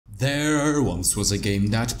There once was a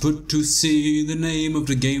game that put to sea. The name of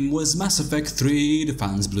the game was Mass Effect 3. The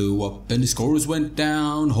fans blew up and the scores went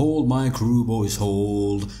down. Hold my crew, boys,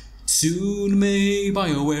 hold. Soon may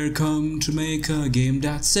BioWare come to make a game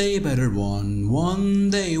that's a better one.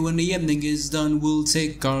 One day when the ending is done, we'll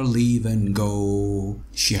take our leave and go.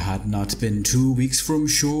 She had not been 2 weeks from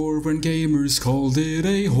shore when gamers called it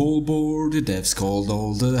a whole bore. The devs called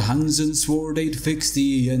all the hands and swore they'd fix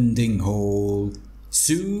the ending hole.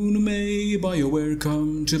 Soon may BioWare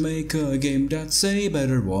come to make a game that's a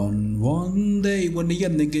better one. One day when the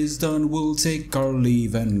ending is done, we'll take our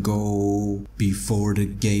leave and go. Before the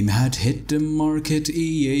game had hit the market,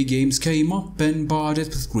 EA Games came up and bought it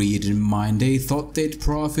with greed in mind. They thought they'd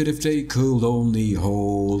profit if they could only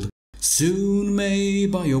hold. Soon may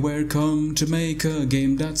BioWare come to make a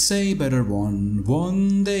game that's a better one.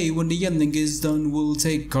 One day when the ending is done, we'll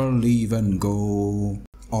take our leave and go.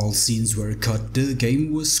 All scenes were cut, the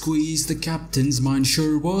game was squeezed. The captain's mind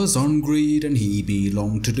sure was on greed, and he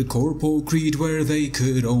belonged to the corpo creed where they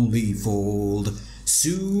could only fold.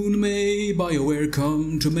 Soon may BioWare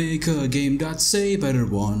come to make a game that's a better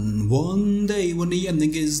one. One day when the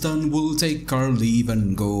ending is done, we'll take our leave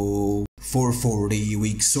and go. For 40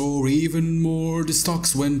 weeks or even more, the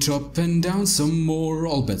stocks went up and down some more.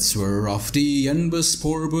 All bets were off, the end was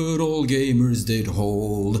poor, but all gamers did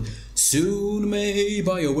hold. Soon may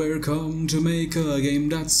BioWare come to make a game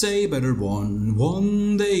that's a better one.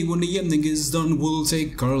 One day when the ending is done, we'll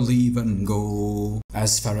take our leave and go.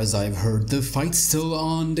 As far as I've heard, the fight's still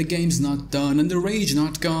on, the game's not done and the rage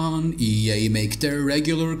not gone. EA make their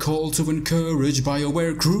regular call to encourage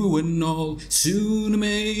BioWare crew and all. Soon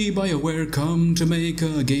may BioWare come to make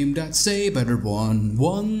a game that's a better one.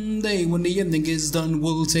 One day when the ending is done,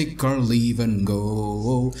 we'll take our leave and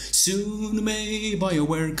go. Soon may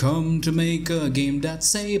BioWare come to make a game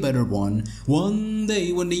that's a better one. One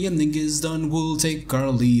day when the ending is done, we'll take our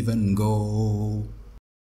leave and go.